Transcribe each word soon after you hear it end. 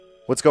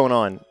What's going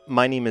on?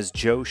 My name is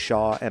Joe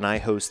Shaw, and I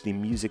host the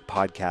music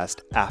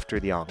podcast After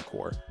the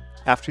Encore.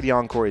 After the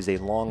Encore is a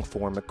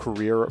long-form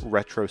career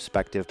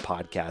retrospective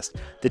podcast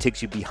that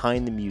takes you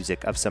behind the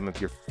music of some of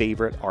your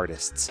favorite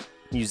artists.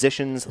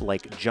 Musicians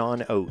like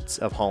John Oates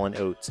of Hall &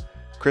 Oates,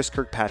 Chris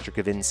Kirkpatrick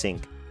of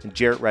NSYNC, and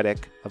Jarrett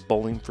Reddick of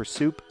Bowling for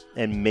Soup,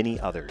 and many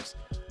others.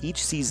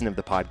 Each season of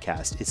the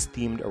podcast is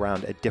themed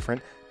around a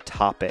different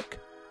topic,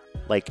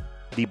 like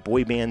the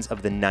boy bands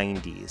of the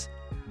 90s,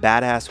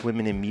 badass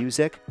women in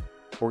music,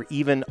 or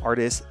even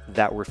artists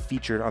that were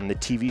featured on the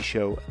TV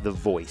show The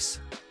Voice.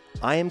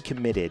 I am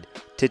committed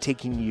to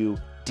taking you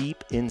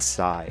deep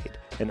inside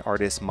an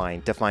artist's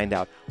mind to find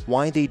out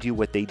why they do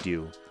what they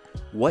do,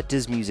 what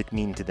does music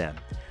mean to them,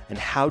 and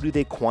how do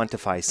they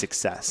quantify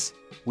success.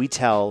 We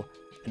tell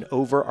an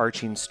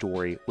overarching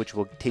story which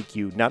will take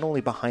you not only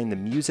behind the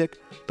music,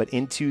 but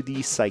into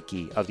the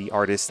psyche of the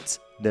artists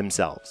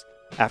themselves.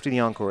 After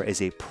the Encore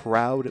is a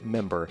proud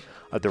member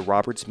of the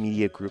Roberts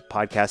Media Group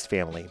podcast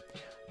family.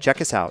 Check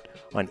us out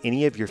on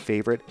any of your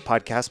favorite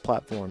podcast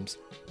platforms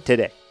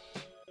today.